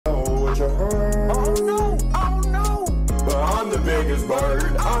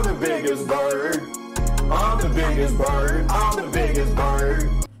bird. I'm the biggest bird. I'm the biggest bird. I'm the biggest bird.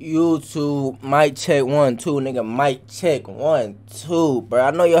 YouTube, mic check 1 2, nigga. Mic check 1 2, bro.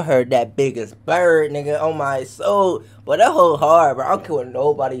 I know you heard that biggest bird, nigga, on my soul, but that whole hard, bro. I don't care what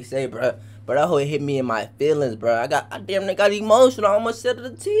nobody say, bro. But that whole hit me in my feelings, bro. I damn near got emotional. I almost shed a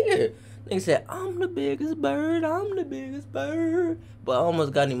tear. Nigga said, I'm the biggest bird. I'm the biggest bird. But I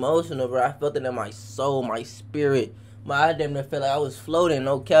almost got emotional, bro. I felt it in my soul, my spirit. I damn near felt like I was floating,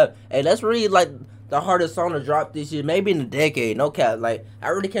 no cap. Hey, let's read like the hardest song to drop this year, maybe in a decade, no cap. Like, I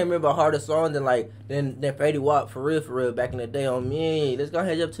really can't remember a harder song than Fetty Wap, for real, back in the day on me. Let's go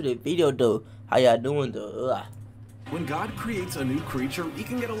ahead and jump to the video, though. How y'all doing, though? Ugh. When God creates a new creature, he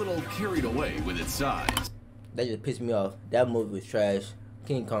can get a little carried away with its size. That just pissed me off. That movie was trash.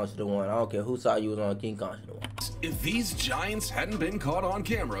 King Kong should have won. I don't care who saw you was on. King Kong should have won. If these giants hadn't been caught on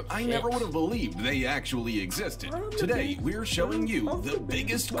camera, I never would have believed they actually existed. Today, we're showing you the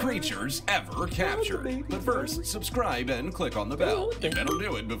biggest creatures ever captured. But first, subscribe and click on the bell. You better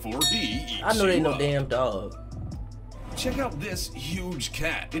do it before he eats you I know they no up. damn dog. Check out this huge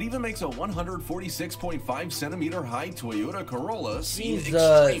cat. It even makes a 146.5 centimeter high Toyota Corolla seem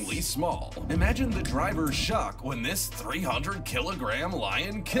extremely small. Imagine the driver's shock when this 300 kilogram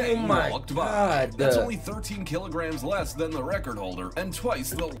Lion King walked by. That's only 13 kilograms less than the record holder and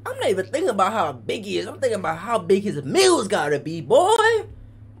twice the... I'm not even thinking about how big he is. I'm thinking about how big his meals gotta be, boy.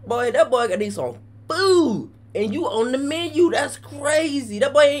 Boy, that boy gotta need some food. And you on the menu, that's crazy.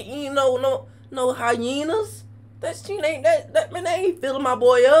 That boy ain't eating no hyenas. That man ain't filling my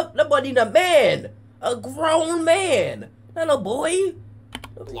boy up. That boy need a man. A grown man. Not no boy.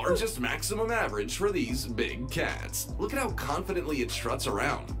 Largest maximum average for these big cats. Look at how confidently it struts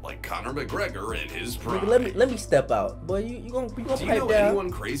around, like Conor McGregor in his prime. Let me step out. Boy, you gonna pipe down? Do you know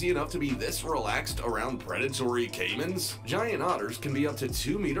anyone crazy enough to be this relaxed around predatory caimans? Giant otters can be up to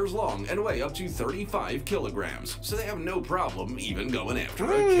 2 meters long and weigh up to 35 kilograms, so they have no problem even going after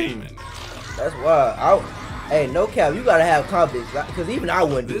a caiman. That's wild. Hey, no cap, you gotta have confidence, because even I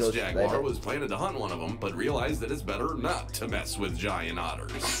wouldn't do this jaguar was planning to hunt one of them, but realized that it's better not to mess with giant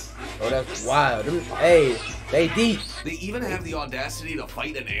otters. Oh, that's wild. Hey, they deep. They even have the audacity to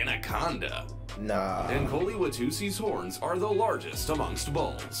fight an anaconda. Nah. And Koli-Watusi's horns are the largest amongst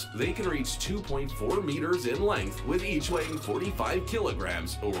bulls. They can reach 2.4 meters in length, with each weighing 45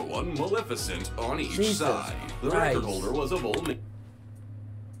 kilograms, or one Maleficent on each side. The record holder was a bull.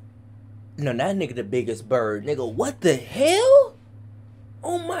 No, that nigga the biggest bird. Nigga, what the hell?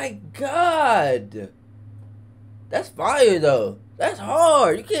 Oh my god. That's fire, though. That's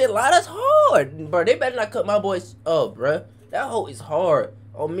hard. You can't lie, that's hard. Bro, they better not cut my boys up, bro. That hoe is hard.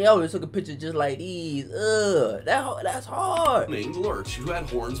 On me, I always took a picture just like these. That's hard. Named Lurch, who had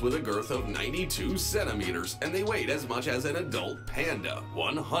horns with a girth of 92 centimeters, and they weighed as much as an adult panda,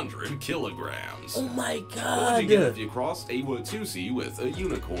 100 kilograms. Oh my god. What would you get if you crossed a Watusi with a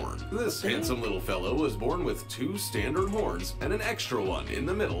unicorn? This handsome little fellow was born with 2 standard horns and an extra one in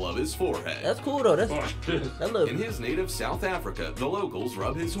the middle of his forehead. That's cool though. In his native South Africa, the locals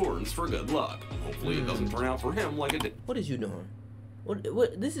rub his horns for good luck. Hopefully it doesn't turn out for him like it did. What is you doing?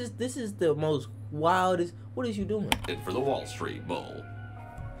 What this is the most wildest. What is you doing? For the Wall Street Bull.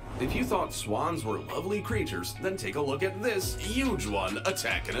 If you thought swans were lovely creatures, then take a look at this huge one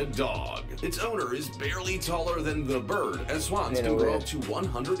attacking a dog. Its owner is barely taller than the bird, as swans can grow up to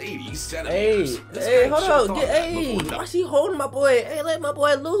 180 centimeters. Hey, hold on. Why she holding my boy? Hey, let my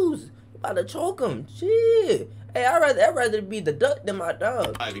boy loose. You about to choke him. Shit. Hey, I'd rather be the duck than my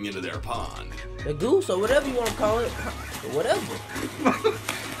dog. Diving into their pond. The goose or whatever you want to call it. Whatever.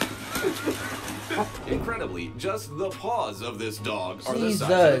 Incredibly, just the paws of this dog are the size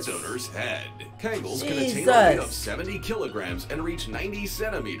of its owner's head. Kangles can attain a weight of 70 kilograms and reach 90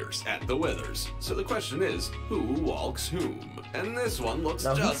 centimeters at the withers. So the question is, who walks whom? And this one looks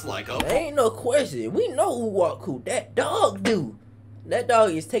just like a... There ain't no question. We know who walk who. That dog do. That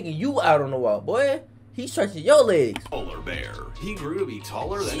dog is taking you out on the walk, boy. He's stretching your legs. Polar bear. He grew to be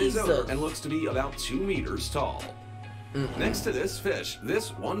taller than his owner and looks to be about 2 meters tall. Next to this fish,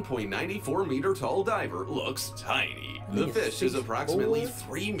 this 1.94 meter tall diver looks tiny. The fish is approximately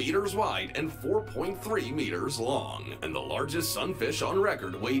 3 meters wide and 4.3 meters long. And the largest sunfish on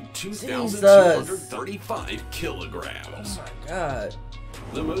record weighed 2,235 kilograms. Oh my god.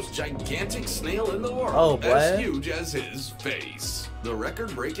 The most gigantic snail in the world, as huge as his face. The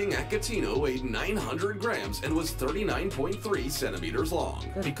record-breaking Achatina weighed 900 grams and was 39.3 centimeters long.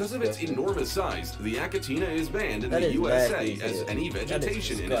 Because of its enormous size, the Achatina is banned in the USA as any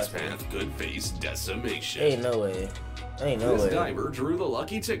vegetation in its path could face decimation. Ain't no way. Ain't no This way. diver drew the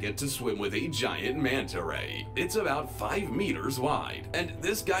lucky ticket to swim with a giant manta ray. It's about 5 meters wide, and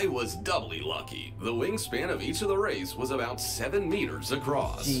this guy was doubly lucky. The wingspan of each of the rays was about 7 meters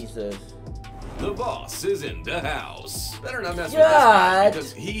across. Jesus. The boss is in the house. Better not mess with this God. guy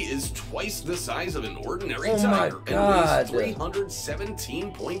because he is twice the size of an ordinary Oh my tiger God. and weighs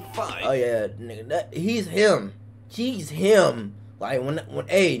 317.5. Oh yeah, nigga, he's him. He's him. Like when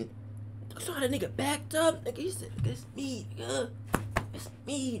hey, you saw that nigga backed up, nigga. He said, "It's me, nigga. It's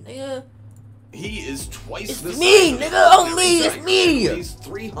me, nigga." He is twice It's the me, size of an nigga, ordinary only, it's tiger me. and weighs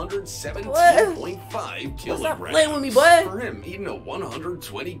 317.5 kilograms. Stop playing with me, boy. For him, eating a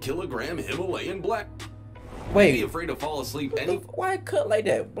 120 kilogram Himalayan black. Be Wait, afraid to fall asleep why cut like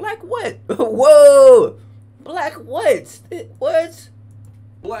that? Black what? Whoa, black what? What?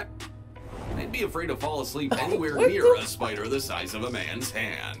 black. I'd be afraid to fall asleep anywhere What near the- a spider the size of a man's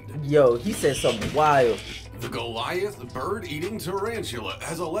hand. Yo, he said something wild. The Goliath bird-eating tarantula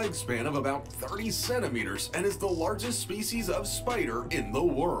has a leg span of about 30 centimeters and is the largest species of spider in the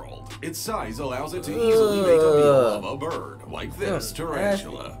world. Its size allows it to easily make a meal of a bird, like this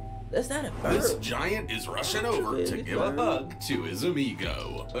tarantula. That's not a This bird. giant is rushing over to give a hug to his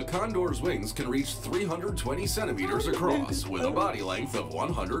amigo. A condor's wings can reach 320 centimeters across, with a body length of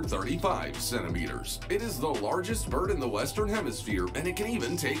 135 centimeters. It is the largest bird in the Western Hemisphere, and it can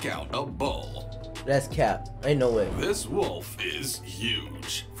even take out a bull. That's cap. Ain't no way. This wolf is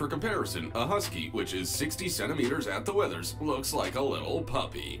huge. For comparison, a husky, which is 60 centimeters at the withers, looks like a little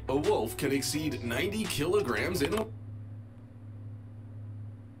puppy. A wolf can exceed 90 kilograms in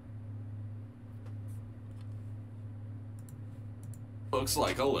looks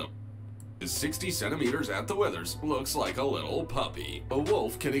like a little is 60 centimeters at the withers, looks like a little puppy. A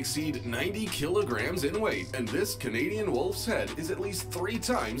wolf can exceed 90 kilograms in weight, and this Canadian wolf's head is at least 3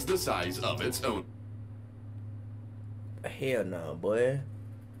 times the size of its own. Hell no, boy.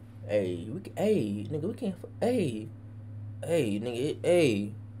 Hey, nigga, we can't. Hey, nigga,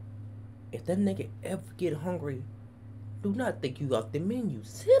 hey. If that nigga ever get hungry, do not think you off the menu.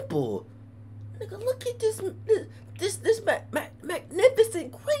 Simple. Nigga, look at this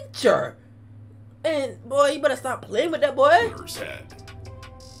magnificent creature. And boy, you better stop playing with that boy. Owner's head.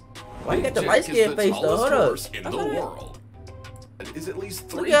 Why you got the Big light Jack is skin the face though? tallest Hold up. horse in the world. It is at least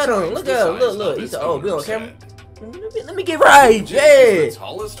 3 Look at him. times Look the at him. size Look. of He its said, "Oh, we on owner's camera." head. Let me get right. Jack is Yeah. the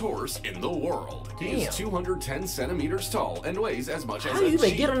tallest horse in the world. He Damn. is 210 centimeters tall and weighs as much as How a you even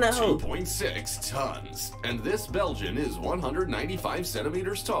Jeep, get on that hoe? 2.6 tons. And this Belgian is 195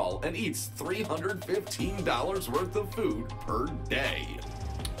 centimeters tall and eats $315 worth of food per day.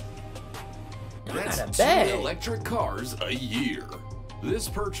 That's Not 2 bad. electric cars a year. This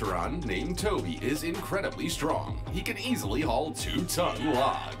Percheron named Toby is incredibly strong. He can easily haul 2-ton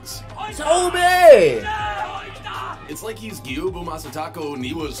logs. Toby. It's like he's Gyobu Masatako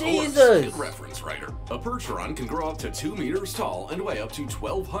Niwa's Jesus. horse, his reference writer. A Percheron can grow up to 2 meters tall and weigh up to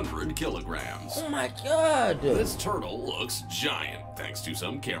 1,200 kilograms. Oh my God. This turtle looks giant, thanks to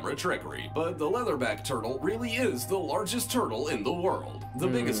some camera trickery, but the leatherback turtle really is the largest turtle in the world. The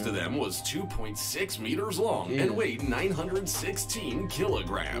biggest of them was 2.6 meters long and weighed 916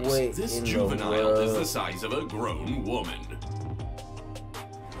 kilograms. Wait This in the juvenile is world. the size of a grown woman.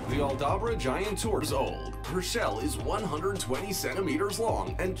 The Aldabra giant tour is old. Her shell is 120 centimeters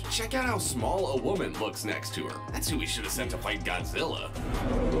long, and check out how small a woman looks next to her. That's who we should have sent to fight Godzilla.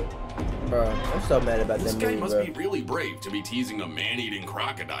 Bro, I'm so mad about This that guy movie, must bro. be really brave to be teasing a man-eating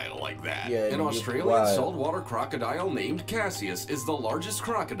crocodile like that. Yeah, An you're Australian wild. saltwater crocodile named Cassius is the largest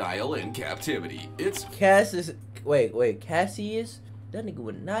crocodile in captivity. It's Cassius, wait, Cassius? That nigga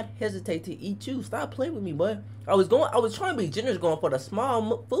would not hesitate to eat you. Stop playing with me, boy. I was trying to be generous going for the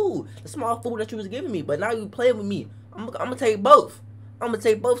small food that you was giving me, but now you playing with me. I'm gonna take both. I'm gonna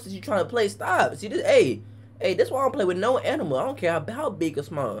take both since you trying to play. Stop. See this? Hey, that's why I don't play with no animal. I don't care how big or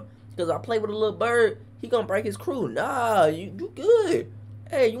small. Because I play with a little bird, he gonna break his crew. Nah, you good.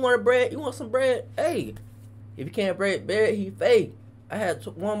 Hey, you want a bread? You want some bread? Hey, if you can't bread, he fake. I had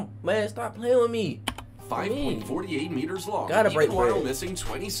one man stop playing with me. 5.48 meters long, Gotta even break while bread. missing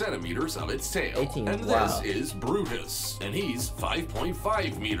 20 centimeters of its tail. 18, and wow. this is Brutus, and he's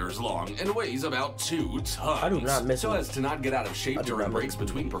 5.5 meters long and weighs about 2 tons. I do not miss So him. as to not get out of I shape do during not miss breaks him.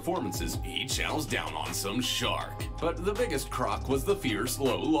 between performances, he chows down on some shark. But the biggest croc was the fierce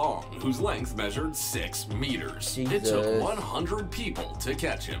Lo Long, whose length measured 6 meters. It Jesus. took 100 people to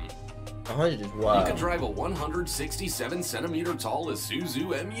catch him. 100 is You wild. can drive a 167 centimeter tall Isuzu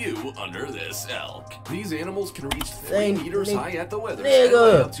MU under this elk. These animals can reach 3 meters high at the withers and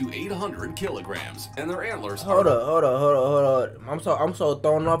weigh up to 800 kilograms, and their antlers Hold on. I'm so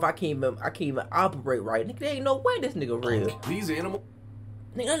thrown off. I can't even operate right. Nigga, there ain't no way this nigga real. These animals.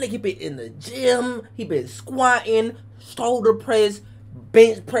 Nigga, that nigga been in the gym. He been squatting, shoulder press,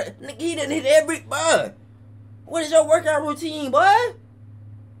 bench press. Nigga, he done hit every boy. What is your workout routine, boy?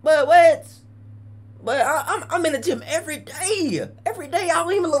 But what? But I'm in the gym every day. Every day I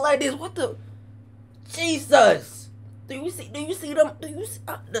don't even look like this. What the? Jesus. Do you see them? Do you see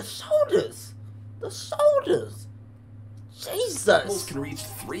the shoulders? The shoulders. Animals Jesus. can reach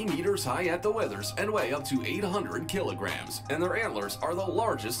 3 meters high at the withers and weigh up to 800 kilograms, and their antlers are the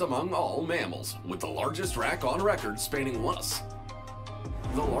largest among all mammals, with the largest rack on record spanning once.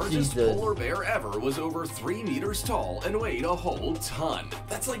 The largest Jesus. polar bear ever was over 3 meters tall and weighed a whole ton.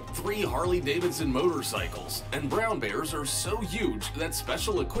 That's like 3 Harley-Davidson motorcycles. And brown bears are so huge that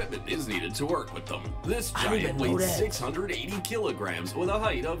special equipment is needed to work with them. This I didn't giant know weighed that. 680 kilograms with a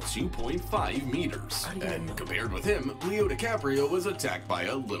height of 2.5 meters. And compared with him, Leo DiCaprio was attacked by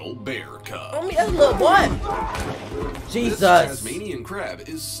a little bear cub. I mean, that's a little boy. This Jesus. Tasmanian crab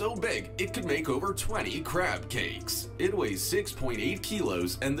is so big, it could make over 20 crab cakes. It weighs 6.8 kilos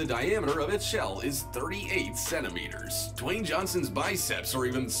and the diameter of its shell is 38 centimeters. Dwayne Johnson's biceps are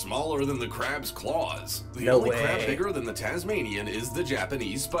even smaller than the crab's claws. The No only way. crab bigger than the Tasmanian is the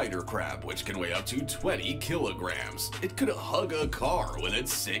Japanese spider crab, which can weigh up to 20 kilograms. It could hug a car with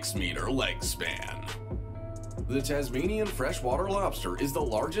its 6-meter leg span. The Tasmanian freshwater lobster is the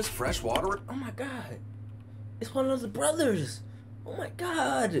largest freshwater. Oh my God. It's one of the brothers. Oh my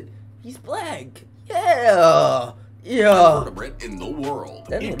God. He's black. Yeah. Yeah. Vertebrate in the world.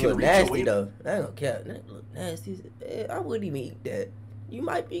 That It look can look reach a nasty weight though. That don't count. That look nasty. I wouldn't even eat that. You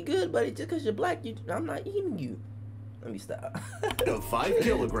might be good, buddy. Just because you're black, I'm not eating you. Let me stop. of 5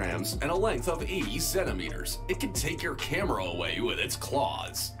 kilograms and a length of 80 centimeters. It can take your camera away with its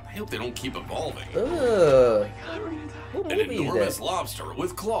claws. I hope they don't keep evolving. Ugh. What An movie enormous is that? lobster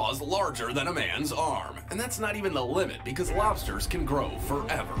with claws larger than a man's arm. And that's not even the limit because lobsters can grow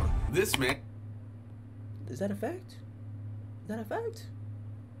forever. This man Is that a fact? Is that a fact?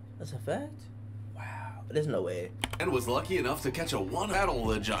 That's a fact? Wow. There's no way. was lucky enough to catch a battle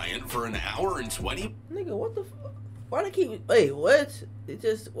the giant for an hour and 20. Nigga, what the fuck? Why they keep... Wait, what? It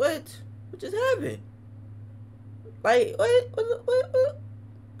just... What? What just happened? Like, what?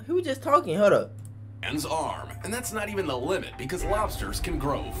 Who was just talking? Hold up. Man's arm, and that's not even the limit because lobsters can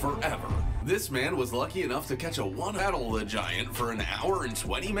grow forever. This man was lucky enough to catch a battle the giant for an hour and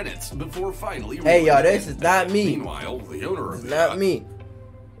 20 minutes before finally. Hey, y'all, reeling this it is in. not me. Meanwhile, the owner of It's the not yacht, me.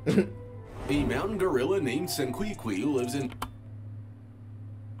 a mountain gorilla named Senkwikwi lives in.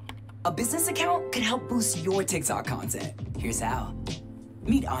 A business account can help boost your TikTok content. Here's how.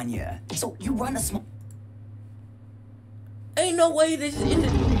 Meet Anya. So you run a small... Ain't no way they just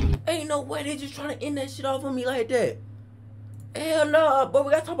ain't no way they just trying to end that shit off on me like that. Hell no, but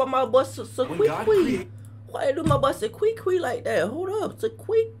we gotta talk about my bus so When quick. God created- Why they do my bus so quick like that? Hold up, so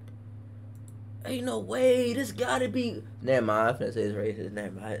quick. Ain't no way. This gotta be. Never mind. I'm finna say it's racist.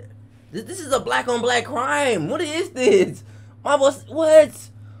 Never mind. This is a black on black crime. What is this? My bus. What?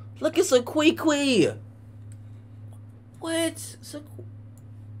 Look at Sequoia. What?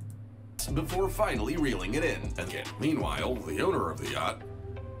 Before finally reeling it in again. Meanwhile, the owner of the yacht,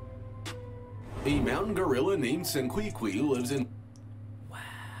 a mountain gorilla named Senkwikwi, lives in.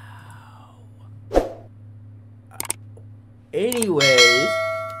 Anyways,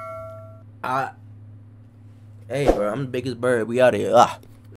 hey bro, I'm the biggest bird. We out here.